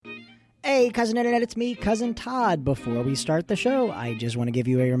Hey, Cousin Internet, it's me, Cousin Todd. Before we start the show, I just want to give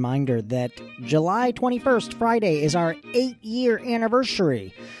you a reminder that July 21st, Friday, is our 8-year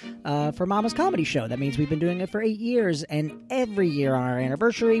anniversary for Mama's Comedy Show. That means we've been doing it for 8 years, and every year on our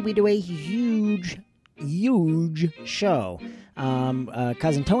anniversary, we do a huge show.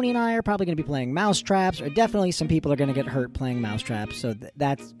 Cousin Tony and I are probably going to be playing Mousetraps, or definitely some people are going to get hurt playing Mousetraps, so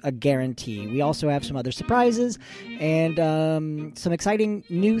that's a guarantee. We also have some other surprises and some exciting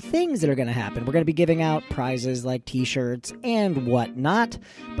new things that are going to happen. We're going to be giving out prizes like t-shirts and whatnot,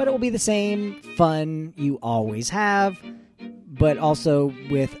 but it will be the same fun you always have, but also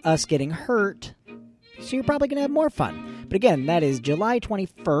with us getting hurt, so you're probably going to have more fun. But again, that is July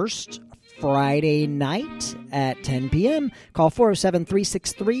 21st, Friday night at 10 p.m. Call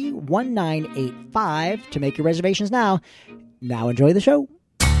 407-363-1985 to make your reservations now. Now enjoy the show.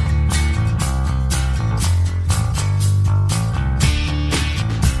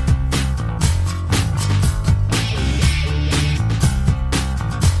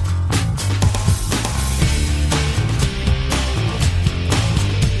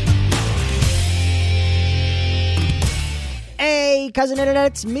 Cousin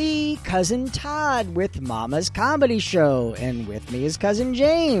Internet, it's me, Cousin Todd, with Mama's Comedy Show, and with me is Cousin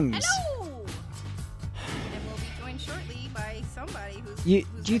James. Hello! And we'll be joined shortly by somebody who's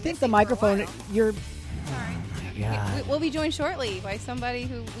do you think the microphone, you're... Sorry. Oh, God. We'll be joined shortly by somebody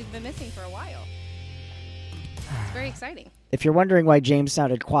who we've been missing for a while. It's very exciting. If you're wondering why James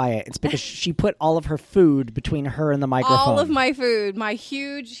sounded quiet, it's because she put all of her food between her and the microphone. All of my food, my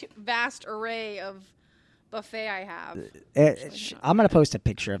huge, vast array of buffet I have. I'm going to post a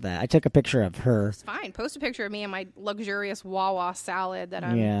picture of that. I took a picture of her. It's fine. Post a picture of me and my luxurious Wawa salad that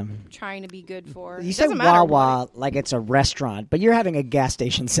I'm trying to be good for. You say Wawa like it's a restaurant, but you're having a gas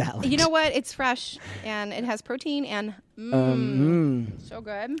station salad. You know what? It's fresh, and it has protein, and so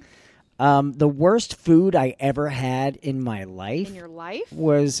good. The worst food I ever had in my life. In your life?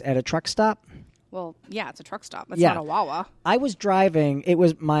 Was at a truck stop. Well, yeah, it's a truck stop. It's not a Wawa. I was driving. It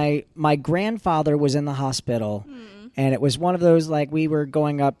was my grandfather was in the hospital, and it was one of those, like, we were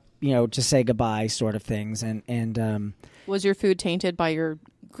going up, to say goodbye sort of things. And was your food tainted by your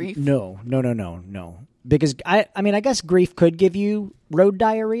grief? No. Because, I guess grief could give you road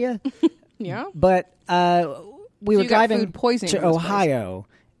diarrhea. Yeah. But we were driving to Ohio,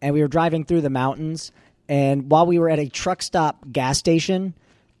 and we were driving through the mountains, and while we were at a truck stop gas station,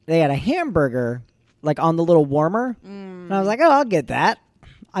 they had a hamburger, like, on the little warmer, and I was like, "Oh, I'll get that."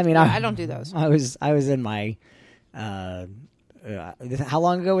 I mean, I don't do those. I was in my how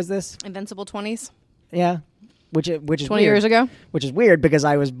long ago was this? Invincible 20s. Yeah, which is 20 weird, years ago. Which is weird because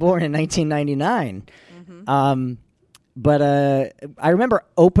I was born in 1999. But I remember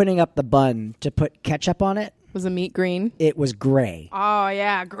opening up the bun to put ketchup on it. Was the meat green? It was gray. Oh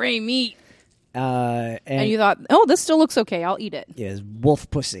yeah, gray meat. And you thought, oh, this still looks okay. I'll eat it. It was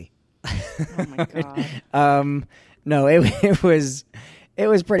wolf pussy. Oh my god. No, it was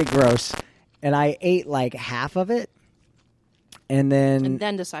pretty gross, and I ate like half of it, and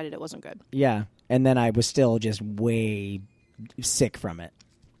then decided it wasn't good. Yeah, and then I was still just way sick from it.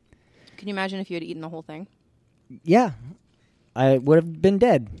 Can you imagine if you had eaten the whole thing? Yeah, I would have been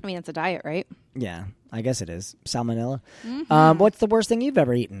dead. I mean, it's a diet, right? Yeah, I guess it is. Salmonella. What's the worst thing you've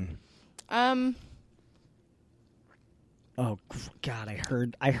ever eaten? Oh God!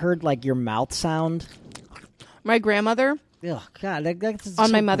 I heard like your mouth sound. My grandmother. Oh God! That's on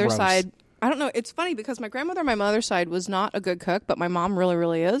so my mother's gross. side. I don't know. It's funny because my grandmother on my mother's side was not a good cook, but my mom really,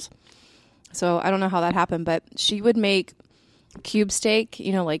 really is. So I don't know how that happened, but she would make cube steak,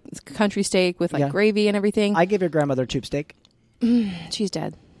 like country steak with like gravy and everything. I give your grandmother tube steak. She's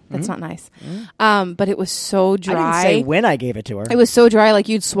dead. That's not nice. But it was so dry. I didn't say when I gave it to her. It was so dry, like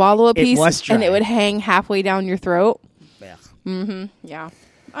you'd swallow a piece was dry. and it would hang halfway down your throat. Yeah. Yeah.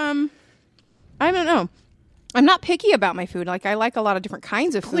 I don't know. I'm not picky about my food. Like I like a lot of different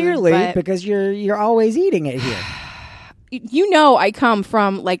kinds of food. Clearly, because you're always eating it here. I come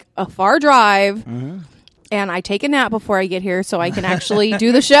from like a far drive. And I take a nap before I get here so I can actually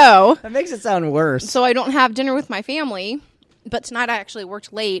do the show. That makes it sound worse. So I don't have dinner with my family. But tonight I actually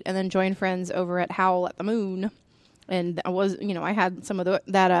worked late and then joined friends over at Howl at the Moon. And I had some of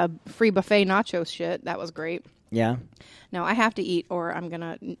that free buffet nacho shit. That was great. Yeah. No, I have to eat or I'm going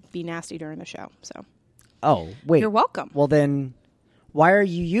to be nasty during the show. So. Oh, wait. You're welcome. Well, then why are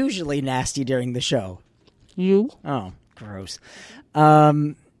you usually nasty during the show? You? Oh, gross.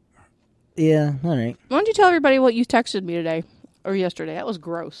 Yeah, all right. Why don't you tell everybody what you texted me today or yesterday? That was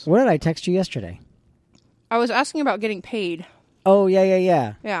gross. What did I text you yesterday? I was asking about getting paid. Oh,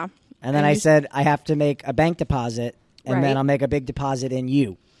 yeah. Yeah. And then I said I have to make a bank deposit, and Right. then I'll make a big deposit in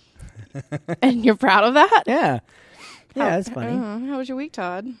you. And you're proud of that? Yeah. Yeah, that's funny. How was your week,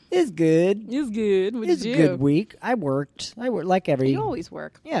 Todd? It's good. It's good. What It's did a you good week. I worked like every... You always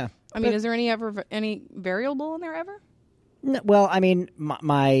work. Yeah. I mean, is there any variable in there ever? Well, I mean,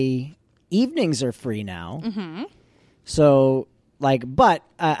 my evenings are free now. Mm-hmm. So, but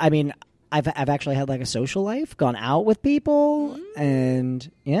I mean, I've actually had like a social life, gone out with people,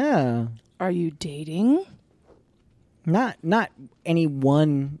 and yeah. Are you dating? Not any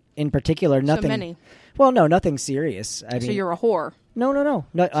one in particular. Nothing. So many. Well, no, nothing serious. I So mean, you're a whore. No.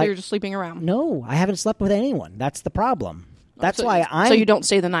 So you're just sleeping around. No, I haven't slept with anyone. That's the problem. That's so, why I'm. So you don't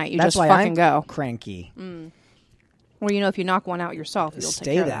stay the night. You that's just why fucking I'm go. Cranky. Well, if you knock one out yourself, you'll Stay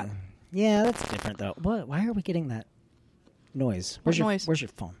take care there. of that. Yeah, that's different though. What? Why are we getting that noise? What noise? Where's your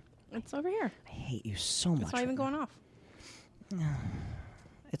phone? It's over here. I hate you so much. It's not even going off.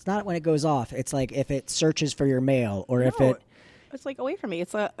 It's not when it goes off. It's like if it searches for your mail or if it. It's like away from me.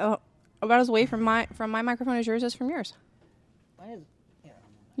 It's about as away from my microphone as yours is from yours.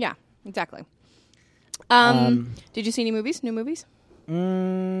 Yeah, exactly. Did you see any movies? New movies?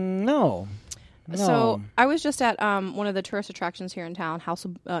 No. So I was just at one of the tourist attractions here in town, House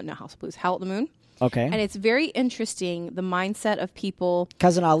of Blues, Howl at the Moon. Okay. And it's very interesting, the mindset of people.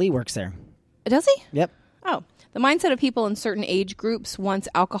 Cousin Ali works there. Does he? Yep. Oh, the mindset of people in certain age groups once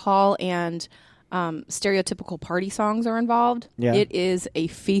alcohol and stereotypical party songs are involved. Yeah. It is a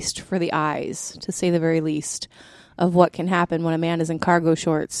feast for the eyes, to say the very least, of what can happen when a man is in cargo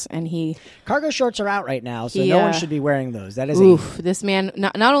shorts and he... Cargo shorts are out right now, so no one should be wearing those. That is this man,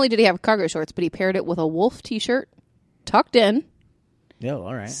 not only did he have cargo shorts, but he paired it with a wolf t-shirt tucked in. Oh,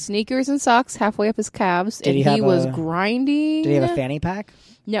 all right. Sneakers and socks halfway up his calves, Did he have was grinding. Did he have a fanny pack?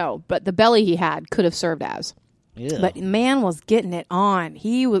 No, but the belly he had could have served as. Ew. But man was getting it on.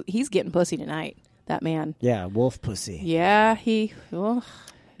 He's getting pussy tonight. That man. Yeah, wolf pussy. Yeah,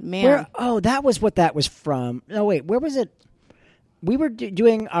 man. That was what that was from. No, wait, where was it? We were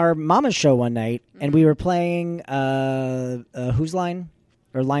doing our Mama's show one night, and we were playing Whose Line?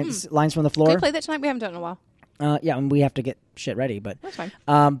 Or Lines from the Floor. Can we play that tonight? We haven't done it in a while. Yeah, and we have to get shit ready, but That's fine.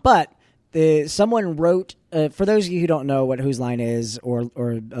 But someone wrote, for those of you who don't know what Whose Line is or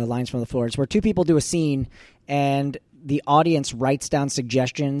Lines from the Floor, it's where two people do a scene and the audience writes down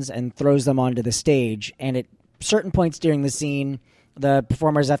suggestions and throws them onto the stage. And at certain points during the scene, the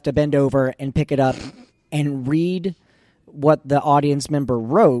performers have to bend over and pick it up and read what the audience member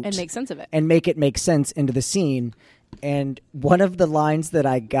wrote. And make sense of it. And make it make sense into the scene. And one of the lines that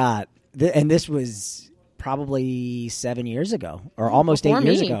I got, and this was probably 7 years ago or almost 8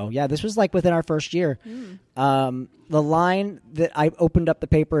 years ago. Yeah, this was like within our first year. The line that I opened up the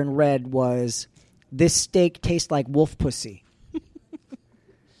paper and read was, "This steak tastes like wolf pussy."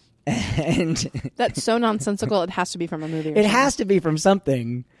 And that's so nonsensical. It has to be from a movie. It has to be from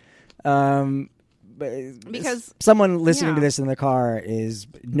something. Because someone listening to this in the car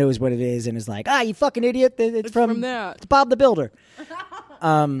knows what it is and is like, "Ah, you fucking idiot! It's from that. It's Bob the Builder."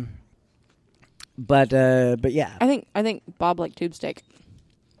 But yeah. I think Bob liked tube steak.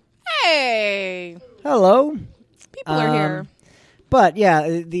 Hey, hello. People are here. But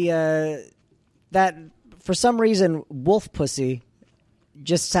yeah, that for some reason wolf pussy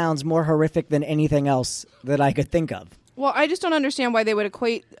just sounds more horrific than anything else that I could think of. Well, I just don't understand why they would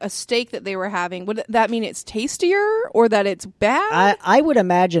equate a steak that they were having. Would that mean it's tastier or that it's bad? I would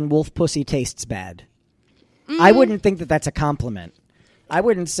imagine wolf pussy tastes bad. I wouldn't think that that's a compliment. I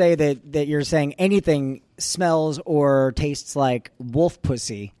wouldn't say that you're saying anything smells or tastes like wolf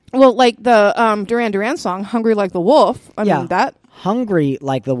pussy. Well, like the Duran Duran song, Hungry Like the Wolf. I mean, that. Hungry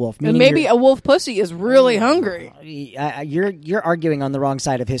like the wolf. And maybe a wolf pussy is really hungry. You're arguing on the wrong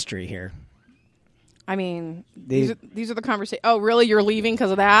side of history here. I mean, these are the conversations. Oh, really? You're leaving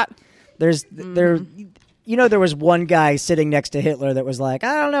because of that? There was one guy sitting next to Hitler that was like,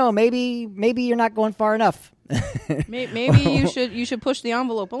 I don't know, maybe you're not going far enough. Maybe you should push the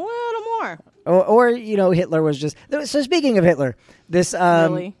envelope a little more. Or Hitler was just. So speaking of Hitler, this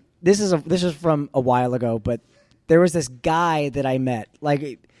really? this is from a while ago, but there was this guy that I met.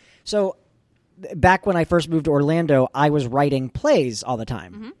 So back when I first moved to Orlando, I was writing plays all the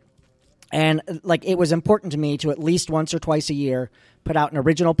time. Mm-hmm. And it was important to me to at least once or twice a year put out an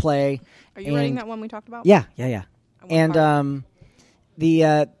original play. Are you writing that one we talked about? Yeah. And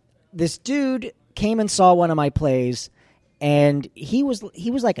this dude came and saw one of my plays, and he was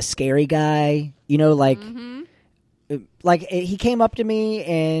like a scary guy, like he came up to me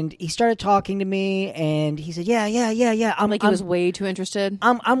and he started talking to me and he said, "Yeah. He was way too interested.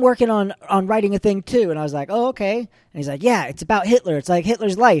 I'm working on writing a thing too." And I was like, "Oh, okay." And he's like, "Yeah, it's about Hitler. It's like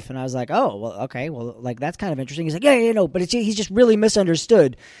Hitler's life." And I was like, "Oh, well, okay. Well, like that's kind of interesting." He's like, "Yeah, no, but he's just really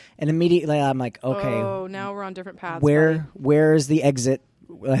misunderstood." And immediately I'm like, "Okay, Oh, now we're on different paths. where's the exit?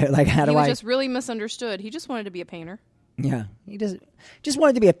 Like, how do He was I?" just really misunderstood. He just wanted to be a painter. Yeah, he just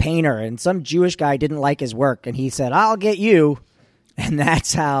wanted to be a painter, and some Jewish guy didn't like his work, and he said, "I'll get you," and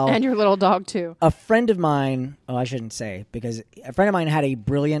that's how. And your little dog too. A friend of mine, I shouldn't say, because a friend of mine had a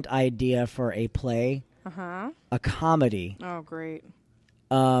brilliant idea for a play, a comedy. Oh, great.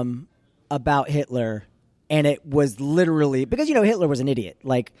 About Hitler, and it was literally because Hitler was an idiot,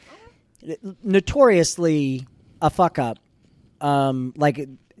 like notoriously a fuck up. Like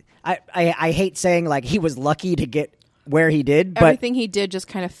I hate saying like he was lucky to get where he did, but everything he did just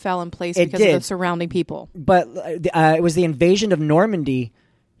kind of fell in place because of the surrounding people. But it was the invasion of Normandy.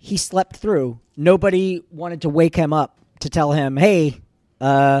 He slept through. Nobody wanted to wake him up to tell him, "Hey,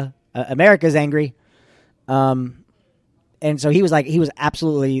 America's angry." And so he was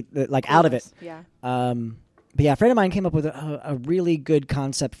absolutely like out of it. Yeah. But yeah, a friend of mine came up with a really good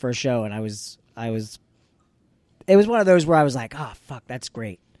concept for a show, and I was. It was one of those where I was like, "Oh fuck, that's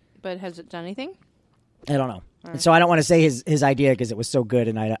great." But has it done anything? I don't know. Right. So I don't want to say his idea because it was so good,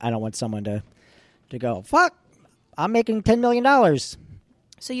 and I don't want someone to go, "Fuck, I'm making $10 million."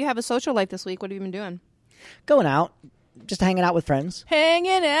 So you have a social life this week. What have you been doing? Going out, just hanging out with friends.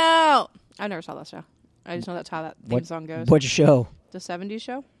 Hanging out. I never saw that show. I just know that's how that theme song goes. What show? The 70s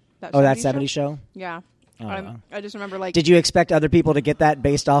show? That 70s show? Yeah. Oh. I just remember like... Did you expect other people to get that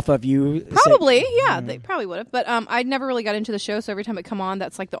based off of you? Probably, yeah. They probably would have. But I never really got into the show, so every time it come on,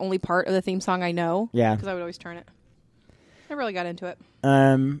 that's like the only part of the theme song I know. Yeah. Because I would always turn it. I really got into it.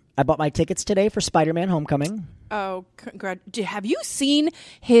 I bought my tickets today for Spider-Man Homecoming. Oh, have you seen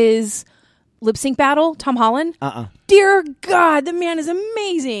his lip sync battle, Tom Holland? Dear God, the man is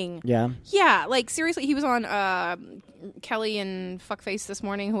amazing. Yeah. Yeah, like seriously, he was on Kelly and Fuckface this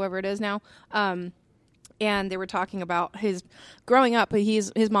morning, whoever it is now. And they were talking about his growing up.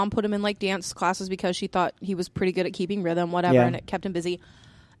 His mom put him in like dance classes because she thought he was pretty good at keeping rhythm, whatever, and it kept him busy.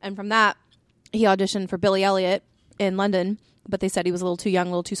 And from that, he auditioned for Billy Elliot in London, but they said he was a little too young, a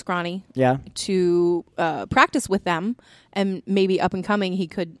little too scrawny to practice with them. And maybe up and coming, he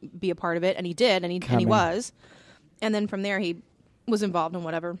could be a part of it. And he did, and he was. And then from there, he was involved in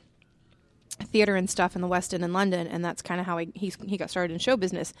whatever theater and stuff in the West End in London. And that's kind of how he got started in show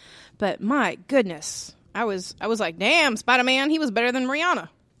business. But my goodness, I was like, damn, Spider-Man, he was better than Rihanna.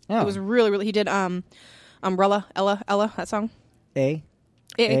 Oh. It was really, really, he did Umbrella, Ella, that song. Yeah,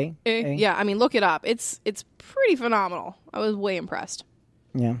 I mean, look it up. It's pretty phenomenal. I was way impressed.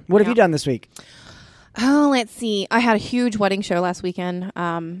 Yeah. What have you done this week? Oh, let's see. I had a huge wedding show last weekend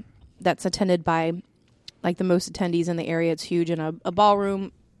that's attended by like the most attendees in the area. It's huge in a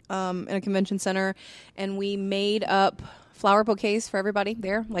ballroom in a convention center. And we made up flower bouquets for everybody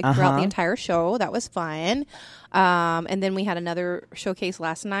there, like throughout the entire show. That was fun. And then we had another showcase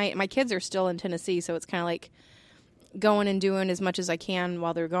last night. My kids are still in Tennessee, so it's kind of like going and doing as much as I can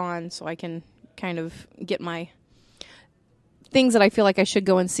while they're gone so I can kind of get my things that I feel like I should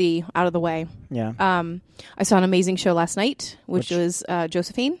go and see out of the way. Yeah. I saw an amazing show last night, which was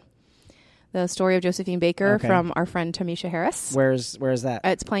Josephine, the story of Josephine Baker from our friend Tamisha Harris. Where's that?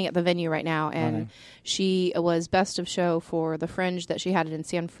 It's playing at the venue right now, and she was best of show for the Fringe that she had it in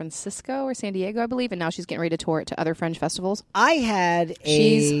San Francisco or San Diego, I believe, and now she's getting ready to tour it to other Fringe festivals.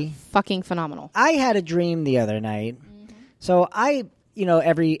 She's fucking phenomenal. I had a dream the other night. So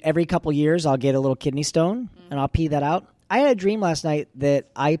every couple years I'll get a little kidney stone and I'll pee that out. I had a dream last night that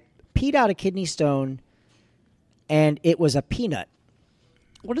I peed out a kidney stone and it was a peanut.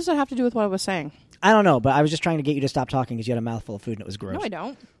 What does that have to do with what I was saying? I don't know, but I was just trying to get you to stop talking because you had a mouthful of food and it was gross. No, I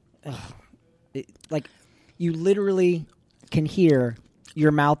don't. You literally can hear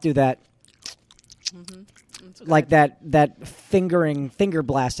your mouth do that, like that finger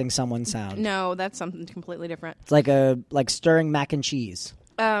blasting someone sound. No, that's something completely different. It's like stirring mac and cheese.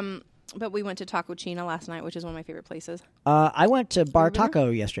 But we went to Taco China last night, which is one of my favorite places. I went to Bar Taco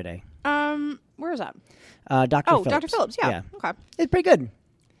yesterday. Where is that? Dr. Phillips. Dr. Phillips, yeah. Okay. It's pretty good.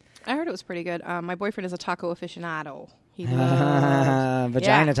 I heard it was pretty good. My boyfriend is a taco aficionado. He loves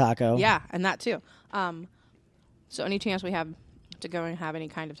vagina taco. Yeah, and that too. So any chance we have to go and have any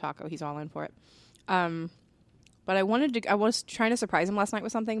kind of taco, he's all in for it. But I was trying to surprise him last night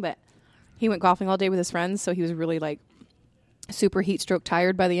with something, but he went golfing all day with his friends, so he was really like super heat stroke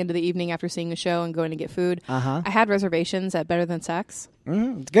tired by the end of the evening after seeing the show and going to get food. Uh-huh. I had reservations at Better Than Sex.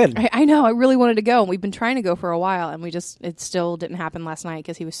 It's good. I know. I really wanted to go. And we've been trying to go for a while, and it still didn't happen last night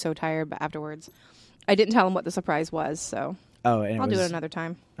because he was so tired. But afterwards, I didn't tell him what the surprise was, so Oh, and I'll do it another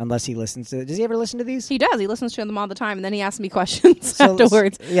time. Unless he listens to it. Does he ever listen to these? He does. He listens to them all the time, and then he asks me questions So-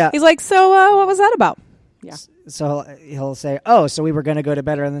 afterwards. yeah. He's like, "So, what was that about?" Yeah. So he'll say, "Oh, so we were going to go to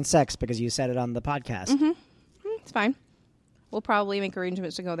Better Than Sex because you said it on the podcast." Mm-hmm. It's fine. We'll probably make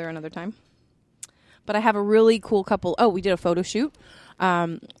arrangements to go there another time. But I have a really cool couple. Oh, we did a photo shoot. We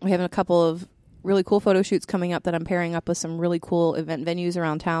have a couple of really cool photo shoots coming up that I'm pairing up with some really cool event venues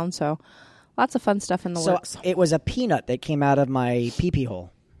around town. So lots of fun stuff in the works. It was a peanut that came out of my pee-pee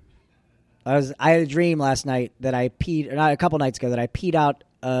hole. I had a dream last night that I peed, or not, a couple nights ago, that I peed out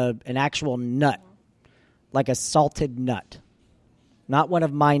an actual nut, like a salted nut, not one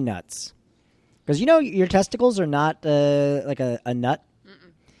of my nuts. Because your testicles are not like a nut.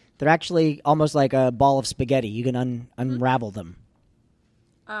 Mm-mm. They're actually almost like a ball of spaghetti. You can unravel them.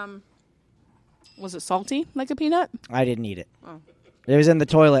 Was it salty like a peanut? I didn't eat it. Oh. It was in the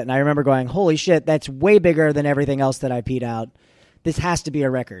toilet, and I remember going, "Holy shit, that's way bigger than everything else that I peed out. This has to be a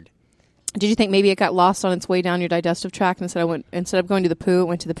record." Did you think maybe it got lost on its way down your digestive tract instead of going to the poo, it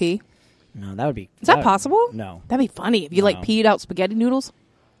went to the pee? No, that would be... Is that possible? No. That'd be funny if you No. peed out spaghetti noodles.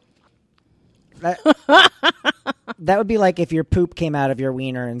 That would be like if your poop came out of your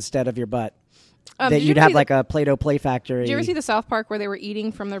wiener instead of your butt. That you'd have like a Play-Doh Play Factory. Did you ever see the South Park where they were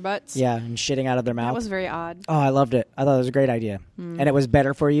eating from their butts? Yeah, and shitting out of their mouth. That was very odd. Oh, I loved it. I thought it was a great idea. And it was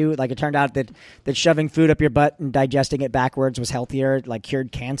better for you. Like, it turned out that shoving food up your butt and digesting it backwards was healthier, like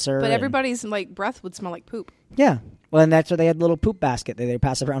cured cancer. But everybody's breath would smell like poop. Yeah. Well, and that's why they had a little poop basket that they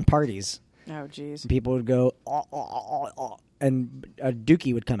pass around parties. Oh, jeez. People would go, and a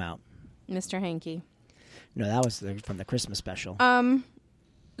dookie would come out. Mr. Hanky. No, that was from the Christmas special.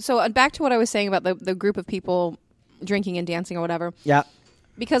 So back to what I was saying about the group of people drinking and dancing or whatever. Yeah.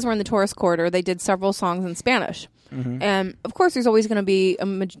 Because we're in the tourist quarter, they did several songs in Spanish. Mm-hmm. And, of course, there's always going to be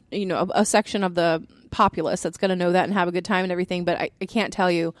a section of the populace that's going to know that and have a good time and everything. But I can't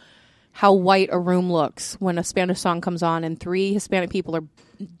tell you how white a room looks when a Spanish song comes on and 3 Hispanic people are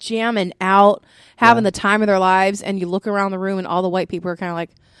jamming out, having the time of their lives. And you look around the room and all the white people are kind of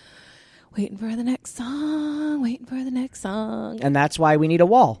like, waiting for the next song, waiting for the next song. And that's why we need a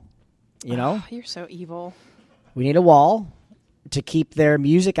wall. Oh, you're so evil. We need a wall to keep their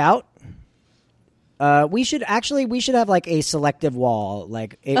music out. We should have like a selective wall,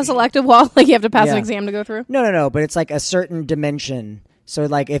 like A selective wall? Like you have to pass an Yeah. exam to go through? No, but it's like a certain dimension. So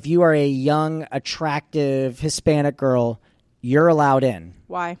like if you are a young, attractive Hispanic girl, you're allowed in.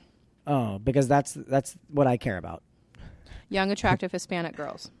 Why? Oh, because that's what I care about. Young, attractive Hispanic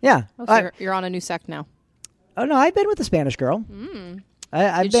girls. Yeah. Oh, so you're on a new sect now. Oh no, I've been with a Spanish girl.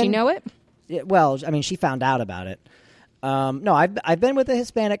 Did she know it? Yeah, well, I mean, she found out about it. No, I've been with a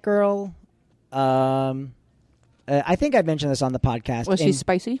Hispanic girl. I think I mentioned this on the podcast. Was she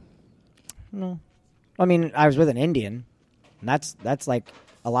spicy? No. I mean, I was with an Indian. And that's like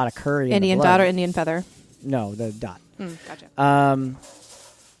a lot of curry. in the Indian blood. dot or Indian feather? No, the dot. Gotcha.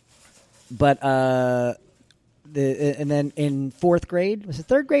 But and then in 4th grade, was it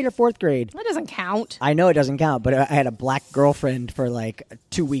 3rd grade or 4th grade? That doesn't count. I know it doesn't count, but I had a black girlfriend for like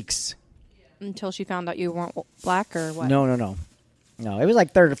 2 weeks. Until she found out you weren't black or what? No. No, it was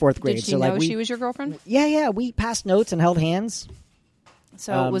like 3rd or 4th grade. Did she so know like she was your girlfriend? Yeah, we passed notes and held hands.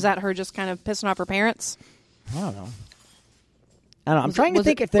 So was that her just kind of pissing off her parents? I don't know. I'm trying to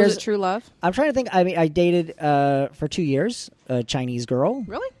think if was there's it true love? I'm trying to think. I mean, I dated for 2 years a Chinese girl.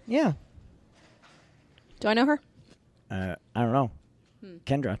 Really? Yeah. Do I know her? I don't know.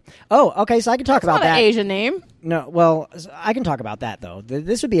 Kendra. Oh, okay. So I can talk about Not an that. Asian name. No, well, I can talk about that though.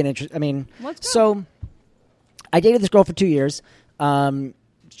 This would be an interest. I mean, Let's go. So I dated this girl for 2 years.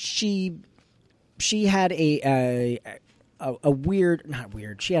 She had a weird, not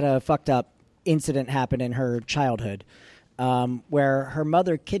weird. She had a fucked up incident happen in her childhood, where her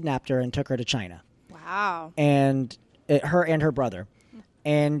mother kidnapped her and took her to China. Wow. And her and her brother,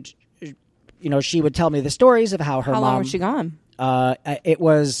 and she would tell me the stories of how her How mom. long was she gone? It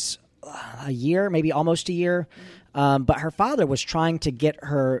was a year, maybe almost a year. But her father was trying to get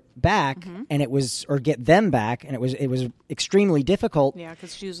her back, and get them back, and it was extremely difficult. Yeah,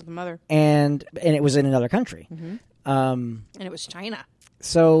 because she was with the mother, and it was in another country. and it was China.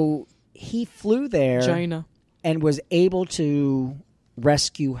 So he flew there, China, and was able to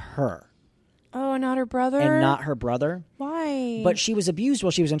rescue her. Oh, not her brother, and not her brother. Why? But she was abused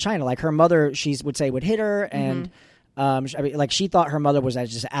while she was in China. Like her mother, she would say would hit her, and I mean, like she thought her mother was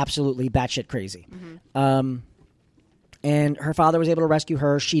just absolutely batshit crazy. And her father was able to rescue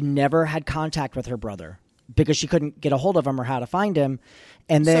her. She never had contact with her brother because she couldn't get a hold of him or how to find him.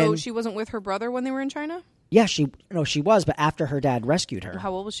 And then, so she wasn't with her brother when they were in China? yeah, she was, but after her dad rescued her.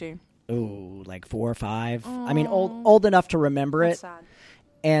 How old was she? Oh, like 4 or 5. I mean, old enough to remember That's it. sad.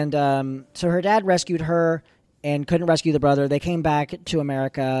 And so her dad rescued her and couldn't rescue the brother. They came back to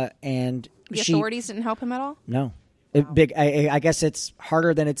America, and The authorities didn't help him at all? No. I guess it's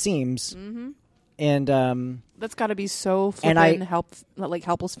harder than it seems. Mm-hmm. And That's got to be so And flippin'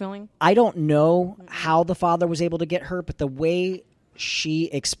 helpless feeling. I don't know how the father was able to get her, but the way she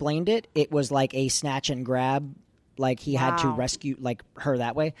explained it, it was like a snatch and grab. Like he had to Wow. rescue like her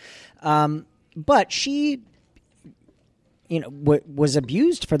that way. But she, was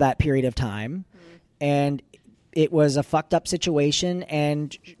abused for that period of time, and it was a fucked up situation.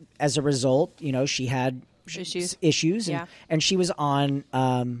 And as a result, she had issues, Yeah. and she was on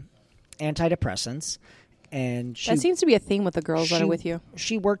antidepressants. And she, That seems to be a theme with the girls that are with you.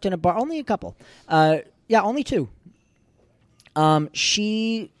 She worked in a bar, only a couple. Only 2.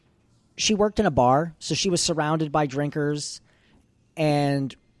 She worked in a bar, so she was surrounded by drinkers,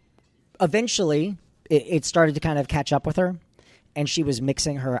 and eventually it started to kind of catch up with her, and she was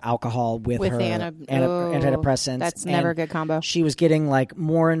mixing her alcohol with her antidepressants. That's never a good combo. She was getting like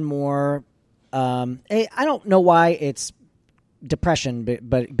more and more. I don't know why it's depression,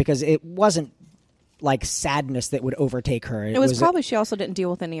 but because it wasn't like sadness that would overtake her. It was probably she also didn't deal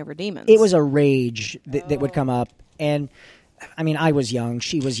with any of her demons. It was a rage that would come up, and I mean, I was young,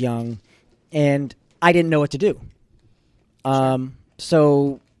 she was young, and I didn't know what to do.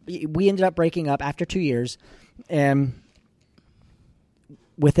 So we ended up breaking up after 2 years, and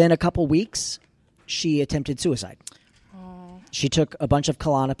within a couple weeks, she attempted suicide. She took a bunch of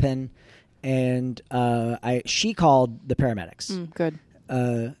Klonopin, and she called the paramedics. Good.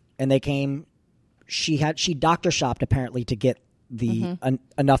 And they came. She doctor shopped apparently to get the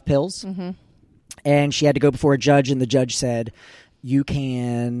enough pills, and she had to go before a judge, and the judge said, "You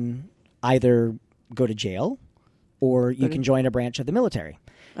can either go to jail, or you can join a branch of the military."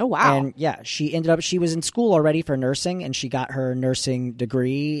 Oh, wow. And yeah, she was in school already for nursing, and she got her nursing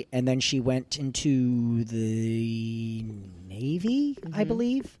degree, and then she went into the Navy, I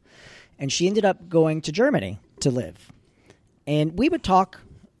believe, and she ended up going to Germany to live. And we would talk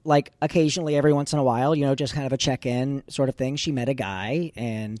like occasionally every once in a while, just kind of a check-in sort of thing. She met a guy,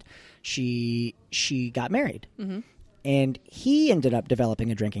 and she got married. And he ended up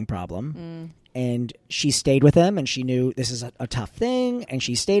developing a drinking problem. And she stayed with him, and she knew this is a tough thing, and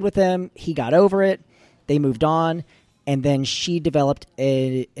she stayed with him. He got over it. They moved on, and then she developed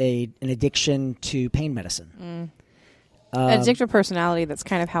an addiction to pain medicine. An addictive personality, that's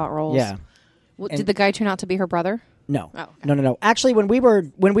kind of how it rolls. Yeah. Did the guy turn out to be her brother? No. Oh, okay. No. Actually, when we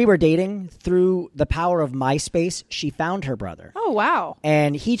were dating, through the power of MySpace, she found her brother. Oh, wow.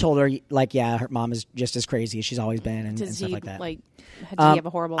 And he told her, like, yeah, her mom is just as crazy as she's always been, and Does stuff he, like that. did he have a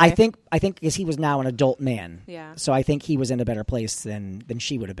horrible life? I think because he was now an adult man. Yeah. So I think he was in a better place than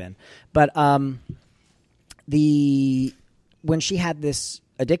she would have been. But when she had this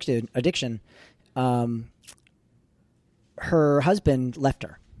addiction, her husband left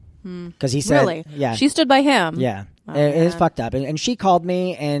her. Because he said, Really? yeah. She stood by him? Yeah. Oh, it is man. fucked up. And she called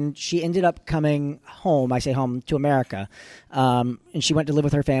me, and she ended up coming home. I say home, to America. And she went to live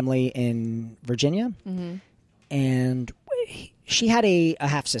with her family in Virginia. And she had a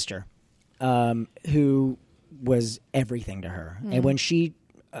half-sister who was everything to her. And when she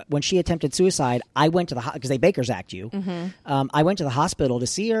attempted suicide, I went to the because they Baker's Act you. I went to the hospital to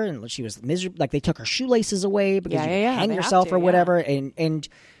see her, and she was miserable. Like, they took her shoelaces away because you hang they have yourself to, or yeah. whatever. And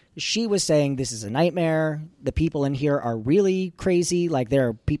she was saying, "This is a nightmare. The people in here are really crazy. Like, there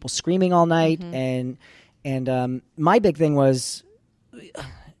are people screaming all night." And my big thing was,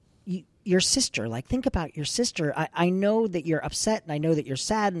 your sister. Like, think about your sister. I know that you're upset, and I know that you're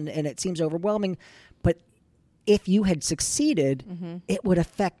sad, and it seems overwhelming, but if you had succeeded, it would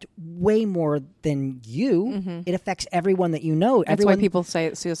affect way more than you. It affects everyone that you know. That's why people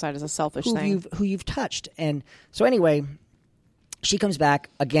say suicide is a selfish thing. Who you've touched. And so anyway, she comes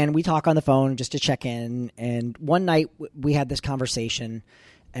back again. We talk on the phone just to check in. And one night we had this conversation,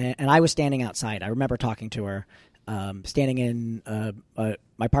 and I was standing outside. I remember talking to her, standing in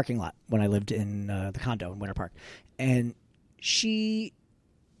my parking lot when I lived in the condo in Winter Park, and she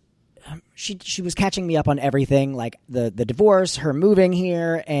was catching me up on everything, like the divorce, her moving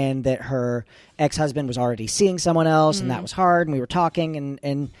here, and that her ex-husband was already seeing someone else, and that was hard. And we were talking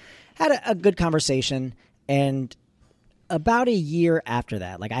and had a good conversation. And about a year after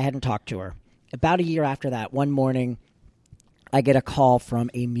that, like, I hadn't talked to her. About a year after that, one morning, I get a call from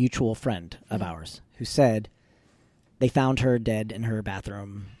a mutual friend of ours who said, they found her dead in her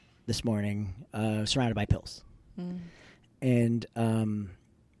bathroom this morning, surrounded by pills. And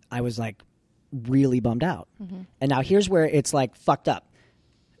I was like really bummed out. And now here's where it's like fucked up,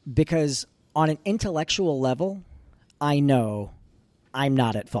 because on an intellectual level, I know I'm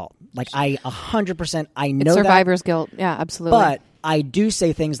not at fault. Like, I 100%, I know it's survivor's guilt. Yeah, absolutely. But I do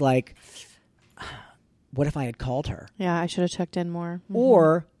say things like, what if I had called her? Yeah, I should have checked in more.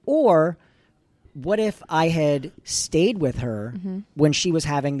 Or what if I had stayed with her when she was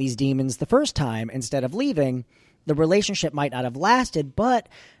having these demons the first time instead of leaving? The relationship might not have lasted, but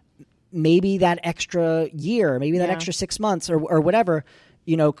maybe that extra year, maybe that extra 6 months or whatever,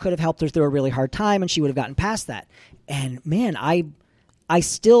 you know, could have helped her through a really hard time, and she would have gotten past that. And man, I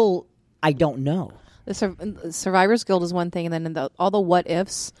don't know. The survivor's guilt is one thing, and then all the what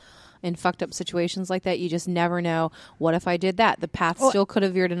ifs in fucked up situations like that, you just never know. What if I did that? The path still could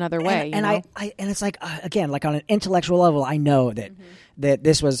have veered another way. And it's like, again, like on an intellectual level, I know that that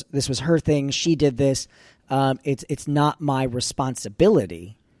this was her thing. She did this. It's not my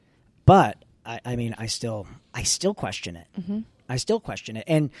responsibility, but I mean, I still question it. I still question it.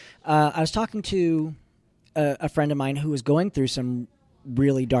 And I was talking to a friend of mine who was going through some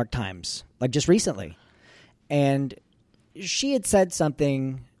really dark times, like just recently, and she had said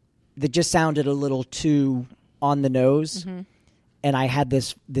something that just sounded a little too on the nose, and I had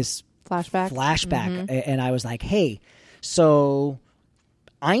this flashback, and I was like, hey, so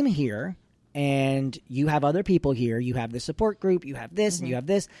I'm here and you have other people here, you have this support group, you have this and you have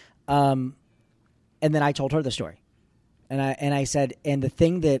this, and then I told her the story, and I said, and the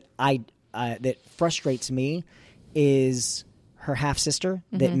thing that that frustrates me is her half sister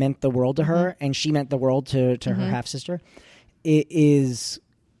that meant the world to her, and she meant the world to her half sister.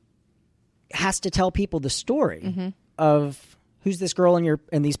 Has to tell people the story of who's this girl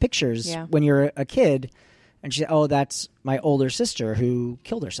in these pictures when you're a kid, and she said, oh, that's my older sister who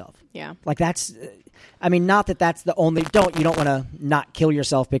killed herself. Yeah, like that's. I mean, not that that's the only. You don't want to not kill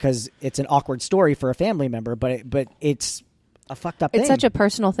yourself because it's an awkward story for a family member, but it's a fucked up thing. It's such a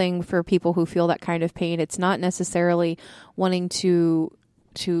personal thing for people who feel that kind of pain. It's not necessarily wanting to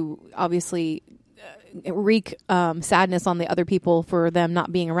obviously wreak sadness on the other people for them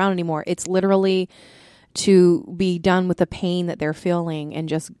not being around anymore. It's literally to be done with the pain that they're feeling and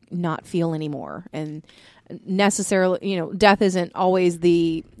just not feel anymore. And necessarily, death isn't always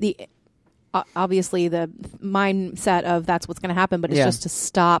the obviously the mindset of that's what's going to happen, but it's just to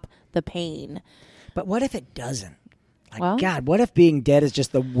stop the pain. But what if it doesn't? God, what if being dead is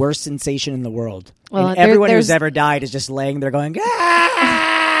just the worst sensation in the world? Well, and everyone who's ever died is just laying there going,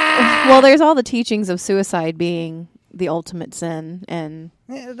 ah! Well, there's all the teachings of suicide being the ultimate sin, and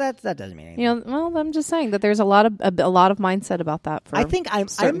that doesn't mean anything. Well, I'm just saying that there's a lot of mindset about that. For I think I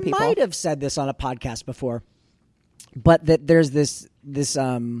might have said this on a podcast before, but that there's this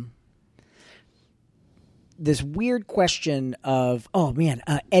weird question of, oh man,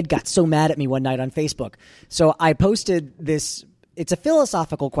 Ed got so mad at me one night on Facebook. So I posted this. It's a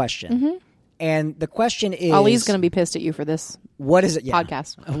philosophical question, and the question is, Ali's going to be pissed at you for this. What is it?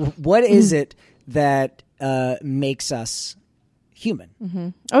 Podcast. What is it that makes us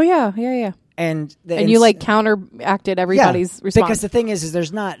human? Oh yeah. And you like counteracted everybody's response, because the thing is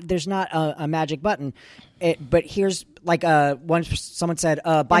there's not a magic button. But here's like someone said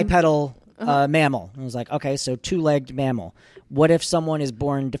bipedal. Mammal. I was like, okay, so two-legged mammal. What if someone is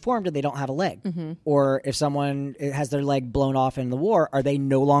born deformed and they don't have a leg? Or if someone has their leg blown off in the war, are they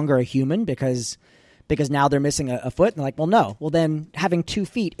no longer a human because now they're missing a foot? And they're like, well, no. Well, then having 2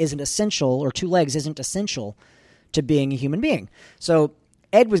 feet isn't essential, or 2 legs isn't essential to being a human being. So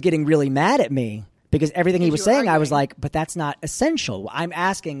Ed was getting really mad at me because everything he was saying, I was like, but that's not essential. I'm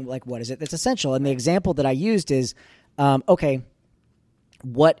asking, like, what is it that's essential? And the example that I used is, okay,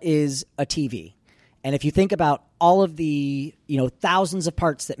 what is a TV? And if you think about all of the, thousands of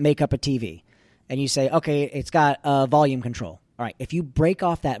parts that make up a TV, and you say, okay, it's got a volume control. All right, if you break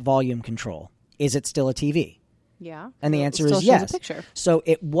off that volume control, is it still a TV? Yeah. And the answer is yes. So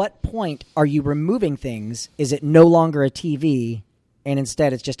at what point are you removing things? Is it no longer a TV, and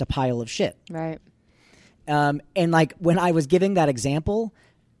instead it's just a pile of shit? Right. And like when I was giving that example,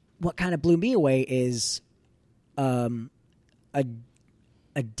 what kind of blew me away is a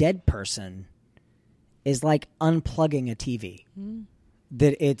dead person is like unplugging a TV.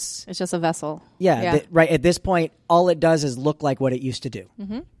 That it's just a vessel. Yeah. Right. At this point, all it does is look like what it used to do.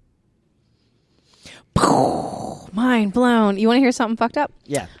 Mind blown. You want to hear something fucked up?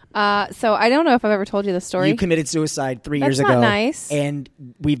 Yeah. So I don't know if I've ever told you this story. You committed suicide 3 years That's ago. not nice. And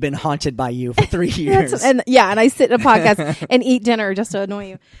we've been haunted by you for 3 years. and I sit in a podcast and eat dinner just to annoy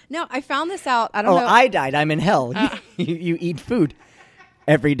you. No, I found this out. I don't know. I died. I'm in hell. You eat food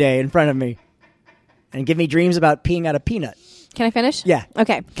every day in front of me. And give me dreams about peeing out a peanut. Can I finish? Yeah.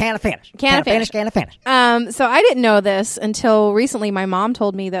 Okay. Can of finish. Can of finish. So I didn't know this until recently. My mom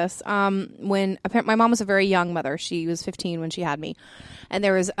told me this. When my mom was a very young mother. She was 15 when she had me. And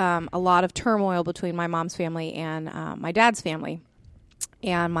there was a lot of turmoil between my mom's family and my dad's family.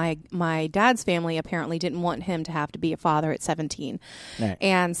 And my dad's family apparently didn't want him to have to be a father at 17. Right.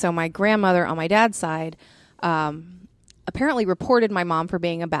 And so my grandmother on my dad's side apparently reported my mom for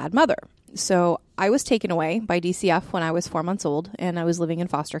being a bad mother. So I was taken away by DCF when I was 4 months old, and I was living in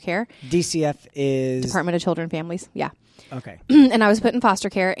foster care. DCF is... Department of Children and Families, yeah. Okay. And I was put in foster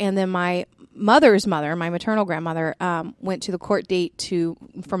care, and then my mother's mother, my maternal grandmother, went to the court date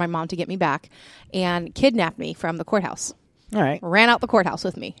for my mom to get me back and kidnapped me from the courthouse. All right. Ran out the courthouse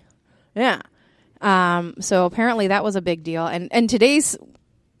with me. Yeah. So apparently that was a big deal. And today's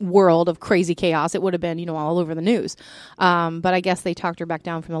world of crazy chaos, it would have been, all over the news. But I guess they talked her back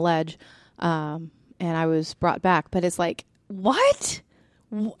down from the ledge. And I was brought back, but it's like, what?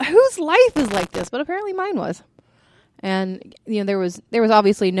 Whose life is like this? But apparently mine was. And there was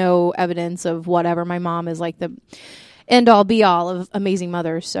obviously no evidence of whatever. My mom is like the end all be all of amazing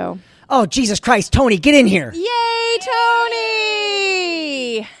mothers. So, oh Jesus Christ, Tony, get in here! Yay,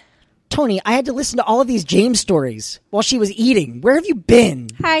 Tony! Tony, I had to listen to all of these James stories while she was eating. Where have you been?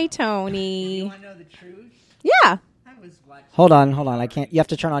 Hi, Tony. You want to know the truth? Yeah. I was watching. Hold on. I can't. You have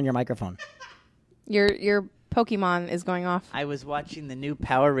to turn on your microphone. Your Pokemon is going off. I was watching the new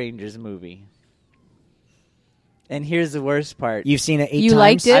Power Rangers movie. And here's the worst part. You've seen it 8 times? You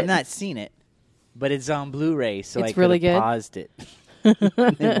liked it? I've not seen it, but it's on Blu-ray, so It's I could really have good? paused it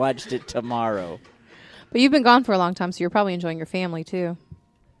and watched it tomorrow. But you've been gone for a long time, so you're probably enjoying your family, too.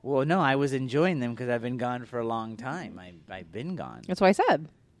 Well, no, I was enjoying them because I've been gone for a long time. I've been gone. That's what I said.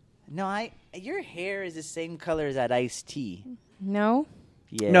 No, your hair is the same color as that iced tea. No?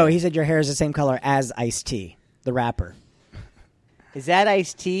 Yeah. No, he said your hair is the same color as Ice-T, the rapper. Is that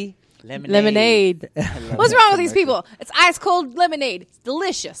iced tea? Lemonade. What's wrong with these people? It's ice cold lemonade. It's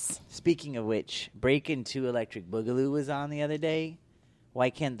delicious. Speaking of which, Breakin' 2 Electric Boogaloo was on the other day. Why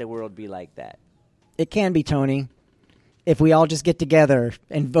can't the world be like that? It can be, Tony, if we all just get together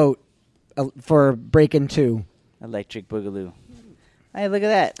and vote for Breakin' 2. Electric Boogaloo. Hey, look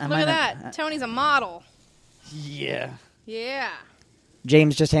at that. Look at that. Tony's a model. Yeah. Yeah.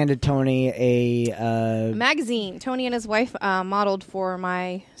 James just handed Tony a... Magazine. Tony and his wife modeled for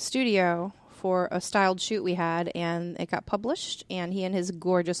my studio for a styled shoot we had, and it got published, and he and his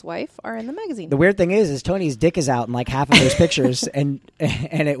gorgeous wife are in the magazine. The weird thing is Tony's dick is out in like half of those pictures, and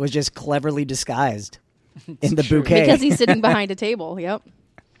it was just cleverly disguised in the bouquet. Because he's sitting behind a table. Yep.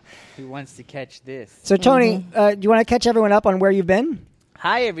 Who wants to catch this? So, Tony, do you want to catch everyone up on where you've been?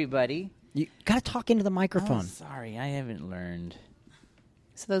 Hi, everybody. You got to talk into the microphone. Oh, sorry, I haven't learned.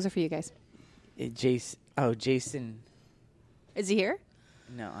 So those are for you guys. Jason. Is he here?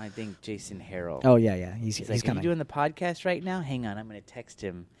 No, I think Jason Harrell. Oh, yeah. He's He's like, are coming. you doing the podcast right now? Hang on, I'm going to text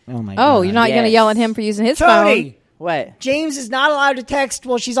him. Oh, my God. Oh, you're not going to Yes. yell at him for using his Tony! phone. What? James is not allowed to text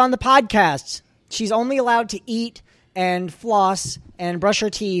while she's on the podcast. She's only allowed to eat and floss and brush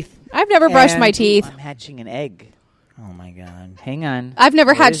her teeth. I've never brushed my And- teeth. I'm hatching an egg. Oh, my God. Hang on. I've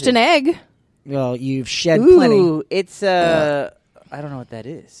never What hatched is an it? egg. Well, you've shed plenty. Ooh, it's I don't know what that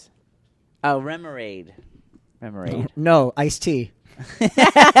is. Oh, Remoraid. No, iced tea. Nice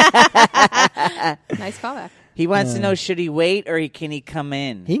callback. He wants to know, should he wait or can he come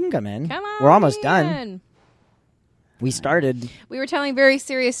in? He can come in. Come on. We're almost done. in. We started. We were telling very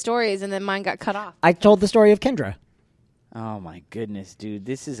serious stories, and then mine got cut off. I told the story of Kendra. Oh, my goodness, dude.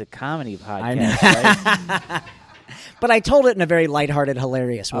 This is a comedy I know. podcast, right? But I told it in a very lighthearted,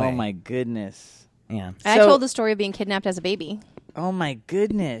 hilarious way. Oh, my goodness. Yeah. I So- told the story of being kidnapped as a baby. Oh, my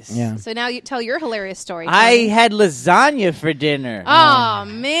goodness. Yeah. So now you tell your hilarious story. I Tony. had lasagna for dinner. Oh,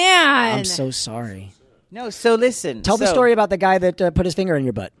 man. I'm so sorry. No, so listen. Tell the story about the guy that put his finger in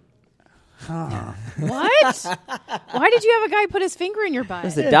your butt. What? Why did you have a guy put his finger in your butt? It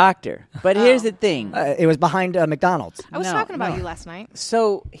was the doctor. But here's the thing. It was behind McDonald's. I was No, talking about no. you last night.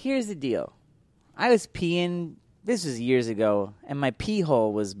 So here's the deal. I was peeing. This was years ago, and my pee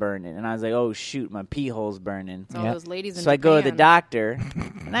hole was burning. And I was like, oh, shoot, my pee hole's burning. It's all Yep. those ladies in So I go to the Japan. doctor,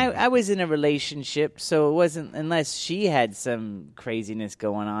 and I was in a relationship, so it wasn't unless she had some craziness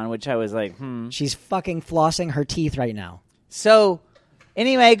going on, which I was like, She's fucking flossing her teeth right now. So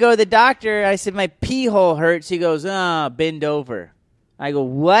Anyway, I go to the doctor. I said, my pee hole hurts. He goes, bend over. I go,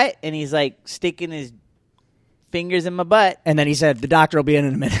 what? And he's like sticking his fingers in my butt. And then he said, the doctor will be in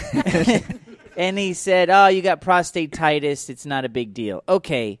a minute. And he said, oh, you got prostatitis. It's not a big deal.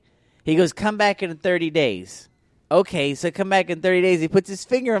 Okay. He goes, come back in 30 days. Okay, so come back in 30 days. He puts his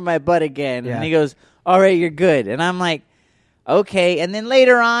finger in my butt again. Yeah. And he goes, all right, you're good. And I'm like, okay. And then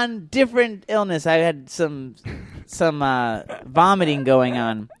later on, different illness. I had some vomiting going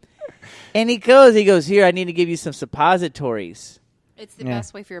on. And he goes, here, I need to give you some suppositories. It's the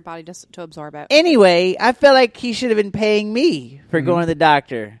best way for your body to absorb it. Anyway, I felt like he should have been paying me for going to the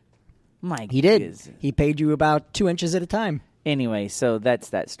doctor. He did. He paid you about 2 inches at a time. Anyway, so that's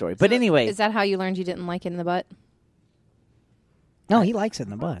that story. But anyway. Is that how you learned you didn't like it in the butt? No, he likes it in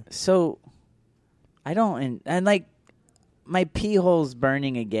the butt. So, I don't, and like, my pee hole's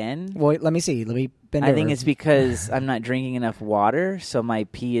burning again. Well, let me see. Let me bend I over. think it's because I'm not drinking enough water, so my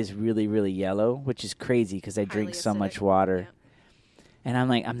pee is really, really yellow, which is crazy because I drink so much water. Yeah. And I'm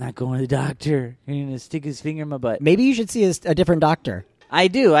like, I'm not going to the doctor. He's going to stick his finger in my butt. Maybe you should see a different doctor I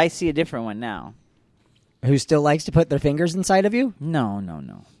do. I see a different one now. who still likes to put their fingers inside of you. No.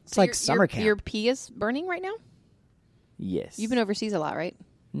 It's like summer camp. Your pee is burning right now? Yes. You've been overseas a lot, right?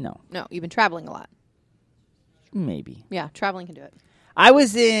 No. No, you've been traveling a lot. Maybe. Yeah, traveling can do it. I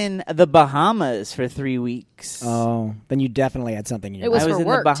was in the Bahamas for 3 weeks. Oh, then you definitely had something in your It was I was for in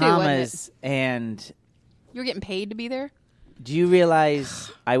work, the too, wasn't it? Bahamas, and You were getting paid to be there? do you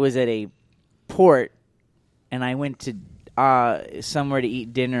realize I was at a port, and I went to somewhere to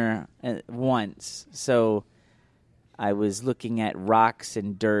eat dinner once. So I was looking at rocks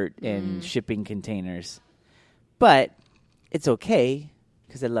and dirt and shipping containers. But it's okay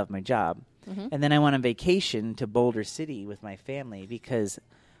because I love my job. And then I went on vacation to Boulder City with my family because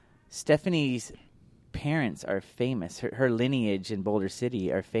Stephanie's parents are famous. Her lineage in Boulder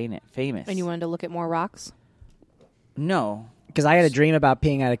City are famous. And you wanted to look at more rocks? No. Because I had a dream about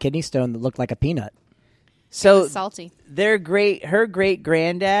peeing out a kidney stone that looked like a peanut. So It's salty. her great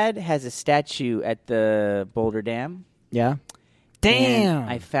granddad has a statue at the Boulder Dam. Yeah. And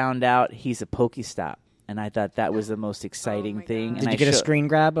I found out he's a Pokestop, and I thought that was the most exciting thing. Did And you get a screen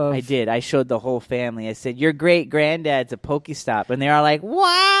grab of? I did. I showed the whole family. I said, "Your great granddad's a Pokestop," and they're all like,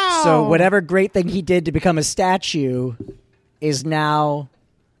 "Wow!" So whatever great thing he did to become a statue is now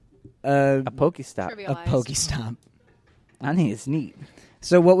a Pokestop. a Trivialized. Pokestop. I think it's neat.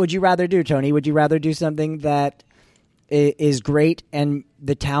 So what would you rather do, Tony? Would you rather do something that is great and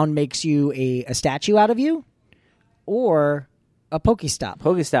the town makes you a statue out of you, or a Pokestop?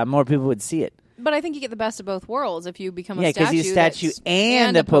 Pokestop. More people would see it. But I think you get the best of both worlds if you become a Yeah, statue. because he's a statue that's-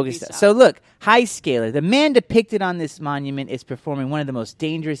 and a Pokestop. So look, High Scaler. The man depicted on this monument is performing one of the most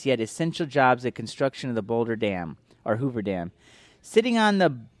dangerous yet essential jobs at construction of the Boulder Dam, or Hoover Dam. Sitting on the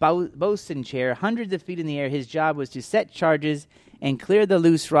bosun chair, hundreds of feet in the air, his job was to set charges and clear the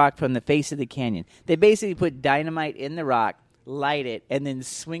loose rock from the face of the canyon. They basically put dynamite in the rock, light it, and then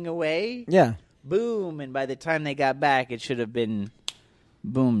swing away. Yeah. Boom, and by the time they got back, it should have been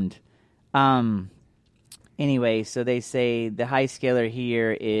boomed. Anyway, so they say the High Scaler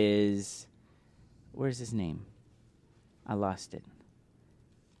here is... Where's his name? I lost it.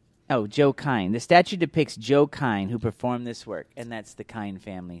 Oh, Joe Kine. The statue depicts Joe Kine, who performed this work, and that's the Kine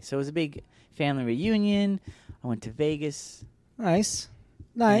family. So it was a big family reunion. I went to Vegas. Nice.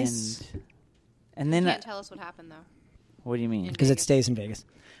 And then... You can't tell us what happened, though. What do you mean? Because it stays in Vegas.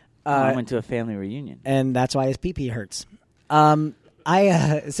 I went to a family reunion. And that's why his pee-pee hurts. So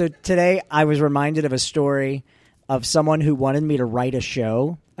today I was reminded of a story of someone who wanted me to write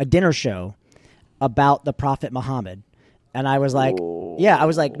a dinner show about the Prophet Muhammad. And I was like,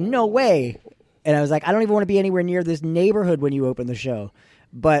 no way. And I was like, I don't even want to be anywhere near this neighborhood when you open the show.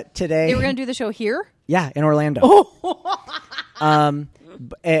 But today... They were going to do the show here? Yeah, in Orlando.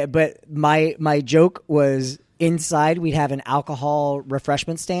 But my joke was inside we'd have an alcohol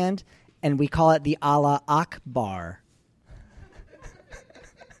refreshment stand, and we call it the Allah Akbar.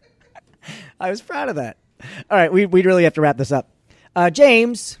 I was proud of that. All right, we really have to wrap this up.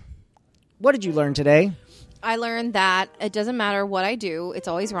 James, what did you learn today? I learned that it doesn't matter what I do, it's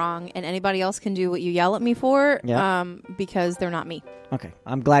always wrong, and anybody else can do what you yell at me for because they're not me. Okay,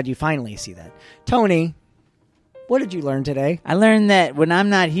 I'm glad you finally see that. Tony, what did you learn today? I learned that when I'm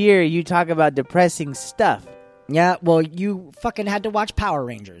not here, you talk about depressing stuff. Yeah, well, you fucking had to watch Power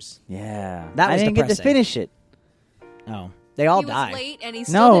Rangers. Yeah. That was I didn't get to depressing. finish it. Oh, they all He was die. late and he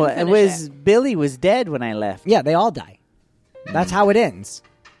still No, didn't it finish was Billy was dead when I left. Yeah, they all die. That's how it ends.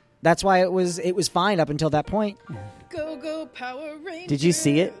 That's why it was fine up until that point. Go Power Rangers. Did you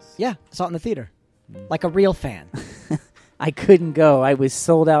see it? Yeah, I saw it in the theater. Like a real fan. I couldn't go. I was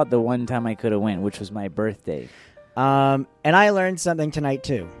sold out the one time I could have went, which was my birthday. And I learned something tonight,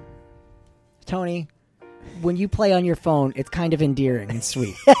 too. Tony, when you play on your phone, it's kind of endearing and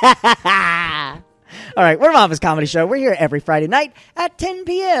sweet. All right, we're Mama's Comedy Show. We're here every Friday night at 10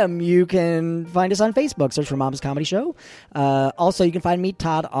 p.m. You can find us on Facebook. Search for Mama's Comedy Show. Also, you can find me,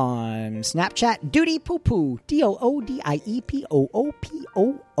 Todd, on Snapchat. Doody Poo Poo.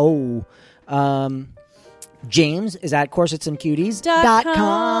 DOODIEPOOPOO. James is at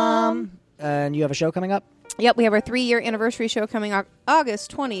corsetsandcuties.com. And you have a show coming up? Yep, we have our 3-year anniversary show coming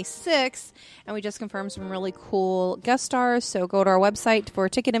August 26th, and we just confirmed some really cool guest stars, so go to our website for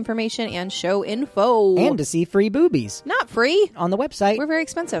ticket information and show info. And to see free boobies. Not free. On the website. We're very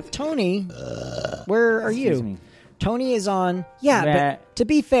expensive. Tony, where are you? me. Tony is on... Yeah, but to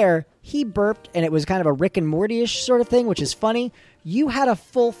be fair, he burped, and it was kind of a Rick and Morty-ish sort of thing, which is funny. You had a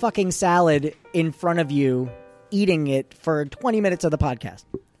full fucking salad in front of you, eating it for 20 minutes of the podcast.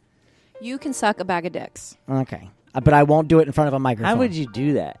 You can suck a bag of dicks. Okay. But I won't do it in front of a microphone. How would you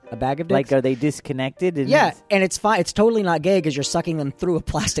do that? A bag of dicks? Like, are they disconnected? Yeah, and it's fine. It's totally not gay because you're sucking them through a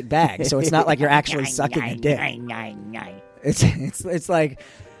plastic bag, so it's not like you're actually sucking a dick. It's like,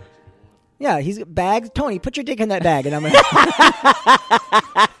 yeah, he's bags. Tony, put your dick in that bag, and I'm gonna.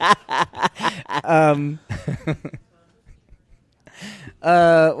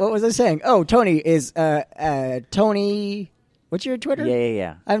 What was I saying? Oh, Tony is Tony. What's your Twitter?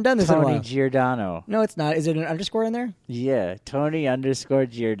 Yeah. I haven't done this in a Tony while. Giordano. No, it's not. Is it an underscore in there? Yeah,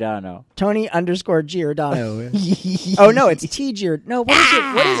 Tony_Giordano. Tony_Giordano. Oh, no, it's T Giordano. No,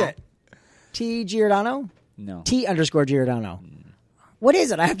 what is it? T Giordano? No. T_Giordano. What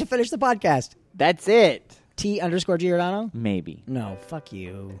is it? I have to finish the podcast. That's it. T_Giordano? Maybe. No, fuck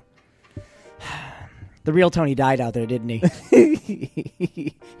you. The real Tony died out there, didn't he?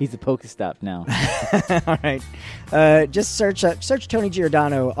 He's a Pokestop now. All right. Just search Tony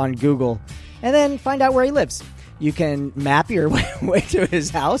Giordano on Google and then find out where he lives. You can map your way to his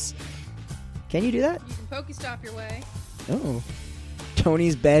house. Can you do that? You can Pokestop your way. Oh.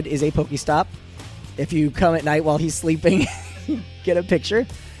 Tony's bed is a Pokestop. If you come at night while he's sleeping, get a picture.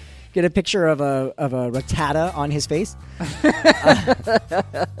 Get a picture of a rattata on his face.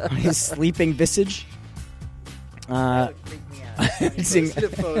 On his sleeping visage. That would freak me out. Seeing- A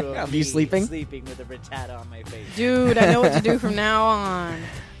photo of you sleeping? Sleeping with a rattata on my face. Dude, I know what to do from now on.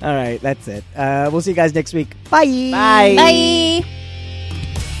 All right, that's it. We'll see you guys next week. Bye. Bye. Bye.